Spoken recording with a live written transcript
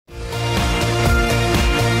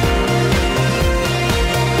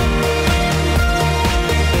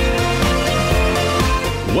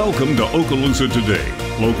Welcome to Okaloosa Today,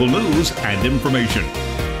 local news and information.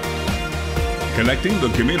 Connecting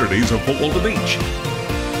the communities of Walton Beach,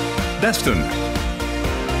 Destin,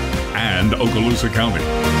 and Okaloosa County.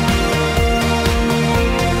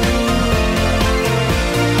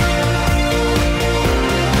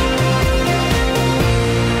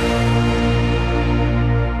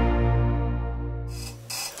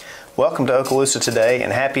 Welcome to Okaloosa Today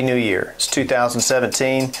and Happy New Year. It's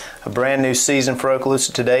 2017, a brand new season for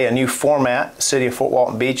Okaloosa Today, a new format. The City of Fort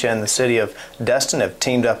Walton Beach and the City of Destin have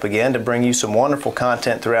teamed up again to bring you some wonderful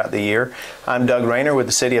content throughout the year. I'm Doug Rayner with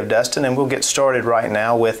the City of Destin, and we'll get started right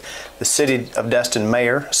now with the City of Destin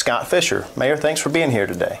Mayor, Scott Fischer. Mayor, thanks for being here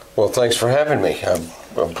today. Well, thanks for having me.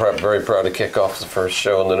 I'm very proud to kick off the first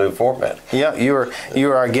show in the new format. Yeah, you are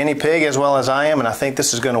our guinea pig as well as I am, and I think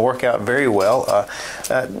this is going to work out very well.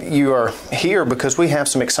 You are here because we have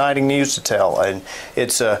some exciting news to tell, and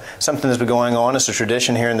it's something that's been going on. It's a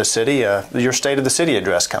tradition here in the city. Your State of the City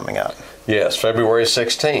address coming up. Yes, February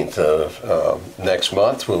 16th next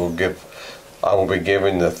month. I will be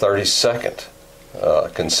giving the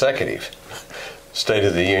 32nd consecutive State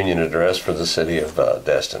of the Union address for the City of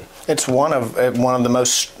Destin. It's one of the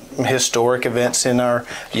most historic events in our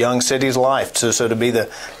young city's life. So to give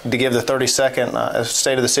the 32nd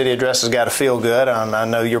State of the City address has got to feel good. I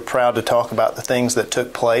know you're proud to talk about the things that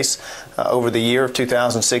took place over the year of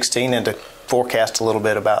 2016 and to forecast a little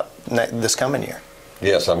bit about this coming year.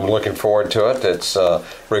 Yes, I'm looking forward to it. It's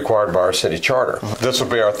required by our city charter. This will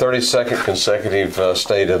be our 32nd consecutive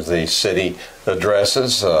State of the City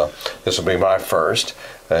addresses. This will be my first,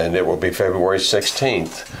 and it will be February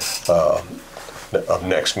 16th of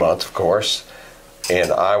next month, of course.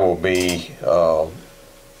 And I will be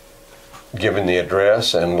giving the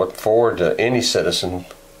address and look forward to any citizen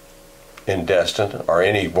in Destin or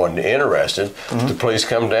anyone interested to please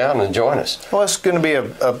come down and join us. Well, it's going to be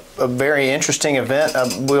a very interesting event.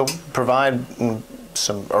 We'll provide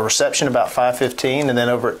a reception about 5:15, and then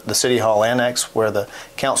over at the City Hall Annex where the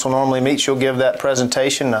council normally meets, you'll give that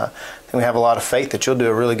presentation. We have a lot of faith that you'll do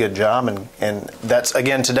a really good job, and that's,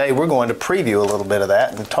 again, today we're going to preview a little bit of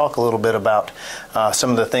that and talk a little bit about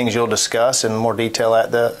some of the things you'll discuss in more detail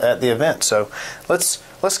at the event. So let's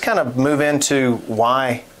kind of move into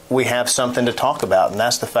why we have something to talk about, and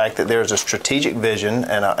that's the fact that there's a strategic vision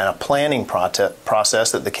and a planning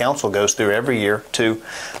process that the council goes through every year to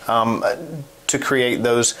create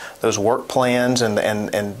those work plans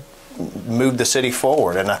and move the city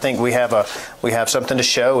forward. And I think we have something to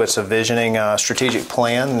show. It's a visioning strategic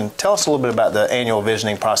plan. And tell us a little bit about the annual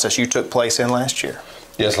visioning process you took place in last year.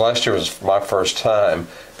 Yes, last year was my first time,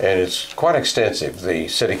 and it's quite extensive. The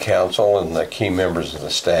city council and the key members of the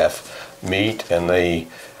staff meet, and they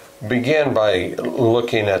begin by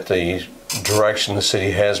looking at the direction the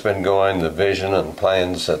city has been going, the vision and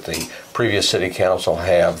plans that the previous city council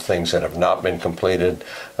have, things that have not been completed,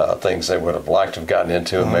 things they would have liked to have gotten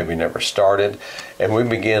into and maybe never started. And we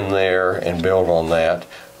begin there and build on that.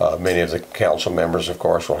 Many of the council members, of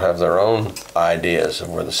course, will have their own ideas of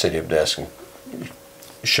where the City of Destin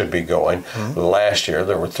should be going. Last year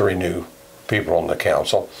there were 3 new people on the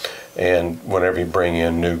council, and whenever you bring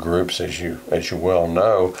in new groups, as you well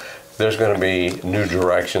know, there's going to be new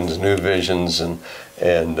directions, new visions, and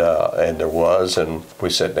there was, and we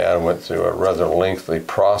sat down and went through a rather lengthy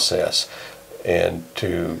process and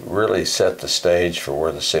to really set the stage for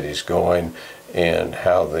where the city's going and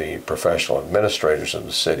how the professional administrators of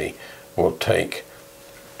the city will take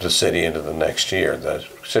the city into the next year. The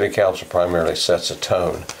city council primarily sets a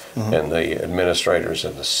tone, and the administrators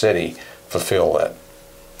of the city fulfill that.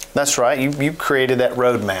 That's right. You created that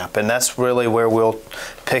roadmap, and that's really where we'll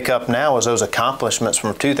pick up now, is those accomplishments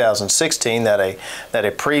from 2016 that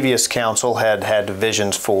a previous council had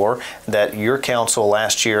visions for, that your council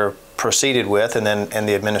last year proceeded with, and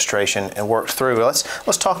the administration and worked through.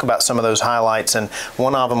 Let's talk about some of those highlights, and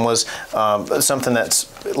one of them was something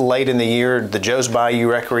that's late in the year, the Joe's Bayou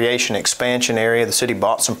Recreation Expansion Area. The city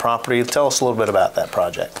bought some property. Tell us a little bit about that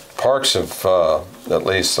project. Parks have, at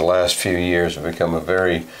least the last few years, have become a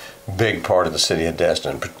very big part of the City of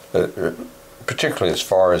Destin, particularly as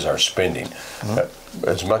far as our spending.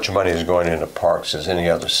 As much money is going into parks as any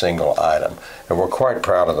other single item, and we're quite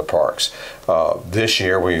proud of the parks. This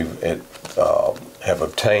year we have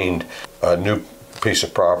obtained a new piece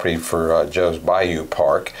of property for Joe's Bayou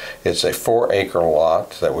Park. It's a 4-acre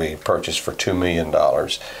lot that we purchased for $2 million.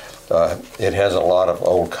 It has a lot of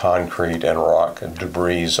old concrete and rock and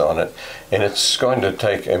debris on it, and it's going to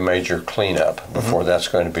take a major cleanup before that's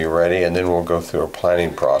going to be ready, and then we'll go through a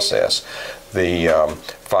planning process. The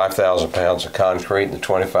 5,000 pounds of concrete and the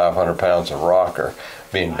 2,500 pounds of rock are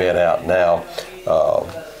being bid out now.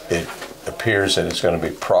 it appears that it's going to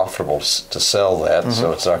be profitable to sell that,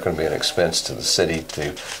 so it's not going to be an expense to the city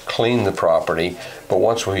to clean the property. But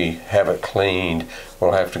once we have it cleaned,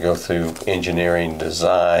 we'll have to go through engineering,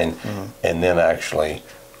 design, and then actually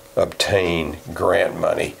obtain grant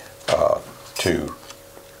money to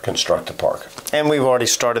construct the park. And we've already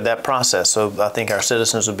started that process, so I think our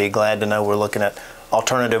citizens would be glad to know we're looking at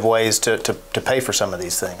alternative ways to pay for some of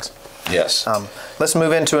these things. Yes. Let's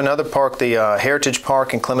move into another park, the Heritage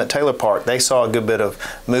Park and Clement Taylor Park. They saw a good bit of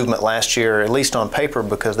movement last year, at least on paper,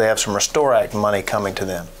 because they have some Restore Act money coming to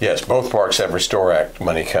them. Yes, both parks have Restore Act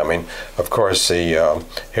money coming. Of course, the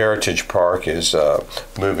Heritage Park is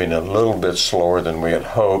moving a little bit slower than we had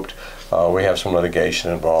hoped. We have some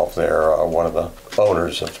litigation involved there. One of the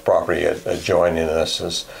owners of the property adjoining us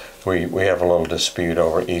is we have a little dispute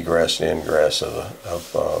over egress and ingress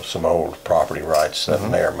of some old property rights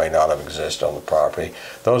that may or may not have existed on the property.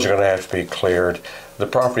 Those are going to have to be cleared. The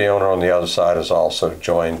property owner on the other side has also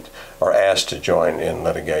joined or asked to join in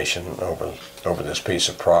litigation over this piece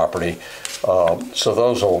of property. So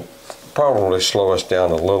those will probably slow us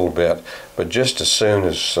down a little bit, but just as soon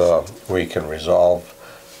as we can resolve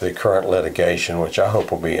the current litigation, which I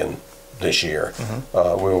hope will be in this year,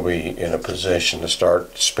 we'll be in a position to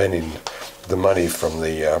start spending the money from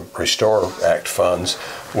the Restore Act funds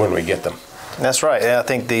when we get them. That's right. Yeah, I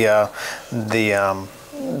think the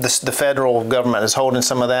federal government is holding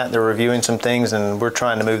some of that. They're reviewing some things, and we're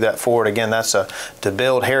trying to move that forward. Again, that's to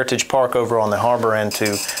build Heritage Park over on the harbor and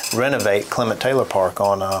to renovate Clement Taylor Park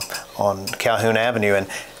on Calhoun Avenue. And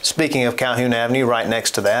speaking of Calhoun Avenue, right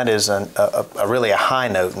next to that is really a high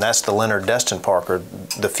note, and that's the Leonard Destin Park, or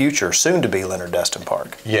the future, soon-to-be Leonard Destin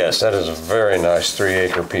Park. Yes, that is a very nice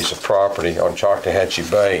 3-acre piece of property on Choctawhatchee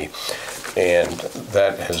Bay, and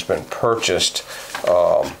that has been purchased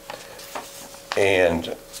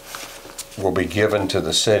and will be given to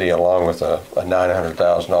the city along with a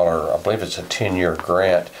 $900,000, I believe it's a 10-year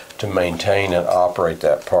grant to maintain and operate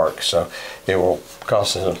that park. So it will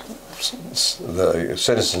cost the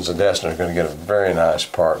citizens of Destin are going to get a very nice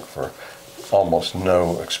park for almost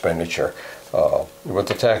no expenditure. With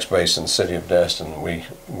the tax base in the City of Destin, we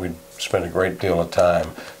spend a great deal of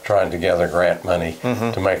time trying to gather grant money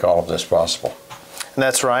to make all of this possible.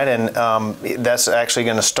 That's right, and that's actually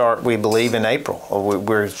going to start, we believe, in April.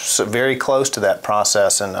 We're very close to that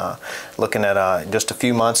process, and looking at just a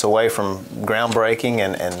few months away from groundbreaking,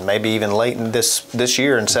 and maybe even late in this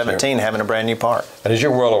year in 17 having a brand new park. And as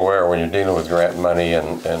you're well aware, when you're dealing with grant money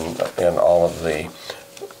and all of the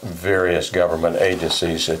various government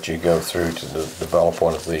agencies that you go through to develop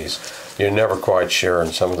one of these, you're never quite sure,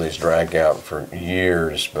 and some of these drag out for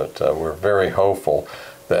years, but we're very hopeful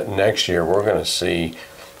that next year we're going to see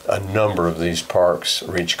a number of these parks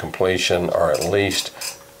reach completion, or at least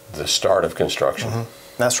the start of construction.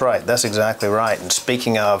 That's right. That's exactly right. And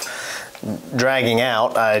speaking of dragging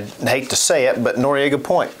out, I hate to say it, but Noriega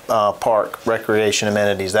Point Park recreation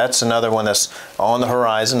amenities, that's another one that's on the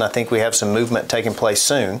horizon. I think we have some movement taking place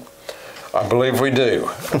soon. I believe we do.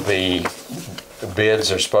 The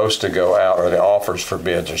bids are supposed to go out, or the offers for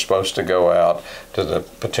bids are supposed to go out to the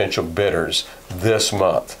potential bidders this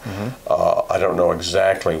month. I don't know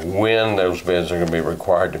exactly when those bids are going to be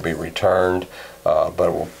required to be returned, but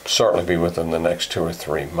it will certainly be within the next 2 or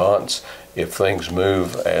 3 months. If things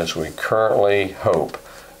move as we currently hope,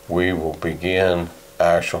 we will begin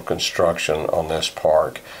actual construction on this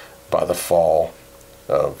park by the fall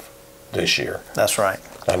of this year. That's right.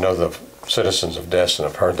 I know the citizens of Destin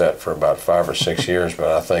have heard that for about 5 or 6 years, but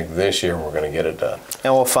I think this year we're going to get it done.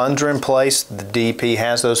 And well, funds are in place. The DEP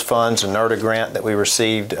has those funds, a NERDA grant that we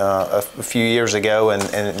received a few years ago, and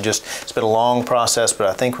it's been a long process, but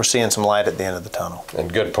I think we're seeing some light at the end of the tunnel.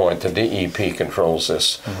 And good point. The DEP controls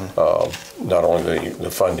this, not only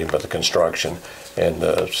the funding, but the construction. And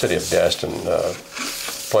the City of Destin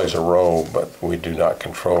plays a role, but we do not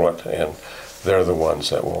control it. And they're the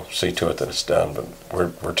ones that will see to it that it's done, but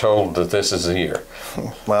we're told that this is the year.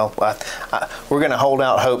 Well, we're going to hold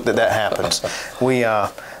out hope that happens.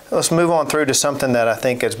 Let's move on through to something that I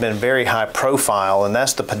think has been very high profile, and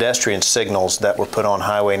that's the pedestrian signals that were put on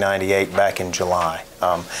Highway 98 back in July.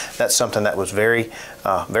 That's something that was very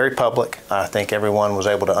public. I think everyone was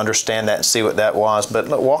able to understand that and see what that was. But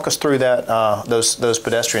walk us through that those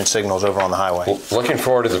pedestrian signals over on the highway. Well, looking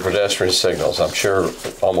forward to the pedestrian signals. I'm sure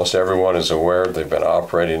almost everyone is aware they've been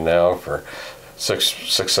operating now for six,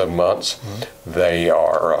 7 months. They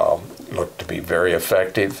are look to be very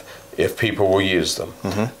effective if people will use them.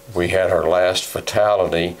 We had our last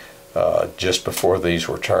fatality just before these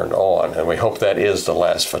were turned on, and we hope that is the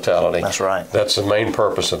last fatality. That's right. That's the main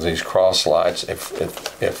purpose of these cross lights.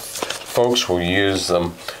 If folks will use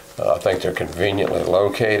them I think they're conveniently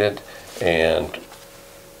located, and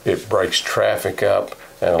it breaks traffic up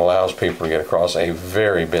and allows people to get across a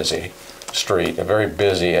very busy street, a very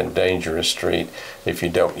busy and dangerous street if you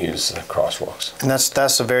don't use the crosswalks. And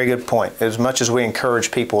that's a very good point. As much as we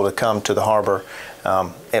encourage people to come to the harbor,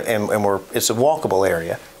 and it's a walkable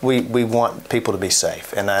area, we want people to be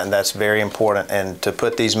safe, and that's very important. And to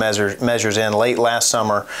put these measures in late last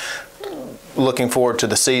summer, looking forward to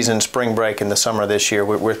the season, spring break, and the summer this year,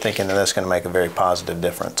 we're thinking that that's going to make a very positive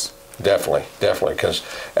difference. Definitely, because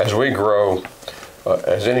as we grow,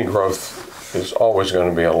 as any growth is always going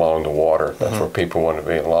to be along the water. That's where people want to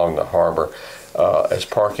be, along the harbor. As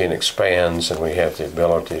parking expands and we have the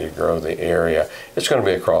ability to grow the area, it's going to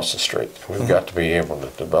be across the street. We've got to be able to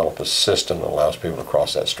develop a system that allows people to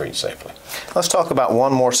cross that street safely. Let's talk about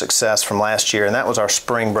one more success from last year, and that was our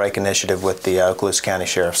spring break initiative with the Okaloosa County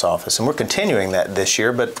Sheriff's Office. And we're continuing that this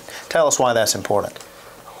year, but tell us why that's important.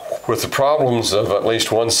 With the problems of at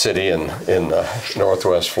least one city in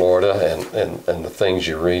Northwest Florida and the things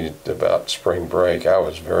you read about spring break, I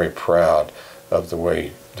was very proud of the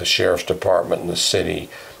way the Sheriff's Department and the city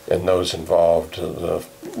and those involved, the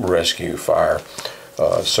rescue, fire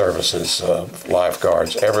services,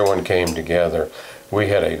 lifeguards, everyone came together. We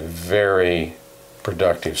had a very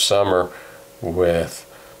productive summer with,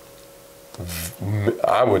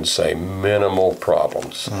 I would say, minimal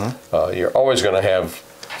problems. You're always going to have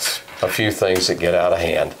a few things that get out of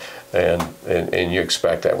hand, and you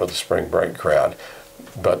expect that with the spring break crowd.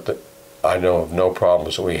 But I know of no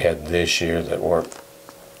problems that we had this year that weren't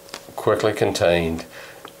quickly contained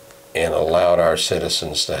and allowed our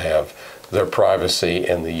citizens to have their privacy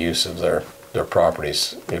and the use of their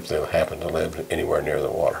properties if they happen to live anywhere near the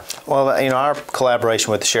water. Well, our collaboration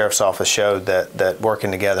with the Sheriff's Office showed that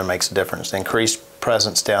working together makes a difference. Increased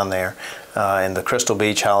presence down there in the Crystal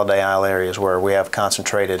Beach, Holiday Isle areas where we have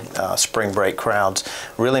concentrated spring break crowds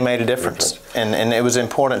really made a difference. And it was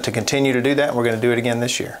important to continue to do that. We're going to do it again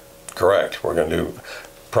this year. Correct. We're going to do,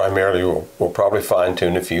 primarily, we'll probably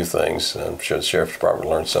fine-tune a few things. I'm sure the Sheriff's Department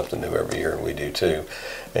learns something new every year, and we do too.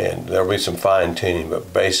 And there'll be some fine-tuning,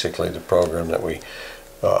 but basically the program that we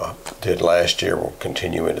did last year will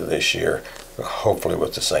continue into this year, hopefully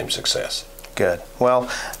with the same success. Good.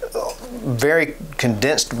 Well, very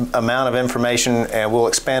condensed amount of information, and we'll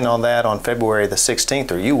expand on that on February the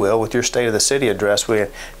 16th, or you will, with your State of the City address. We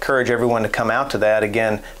encourage everyone to come out to that.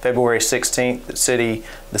 Again, February 16th, the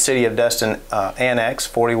City of Destin Annex,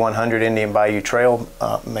 4100 Indian Bayou Trail.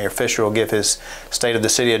 Mayor Fischer will give his State of the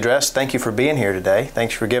City address. Thank you for being here today.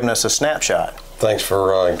 Thanks for giving us a snapshot. Thanks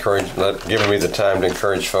for giving me the time to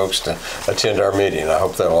encourage folks to attend our meeting. I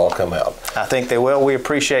hope they'll all come out. I think they will. We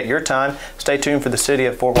appreciate your time. Stay tuned for the City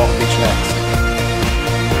of Fort Walton Beach next.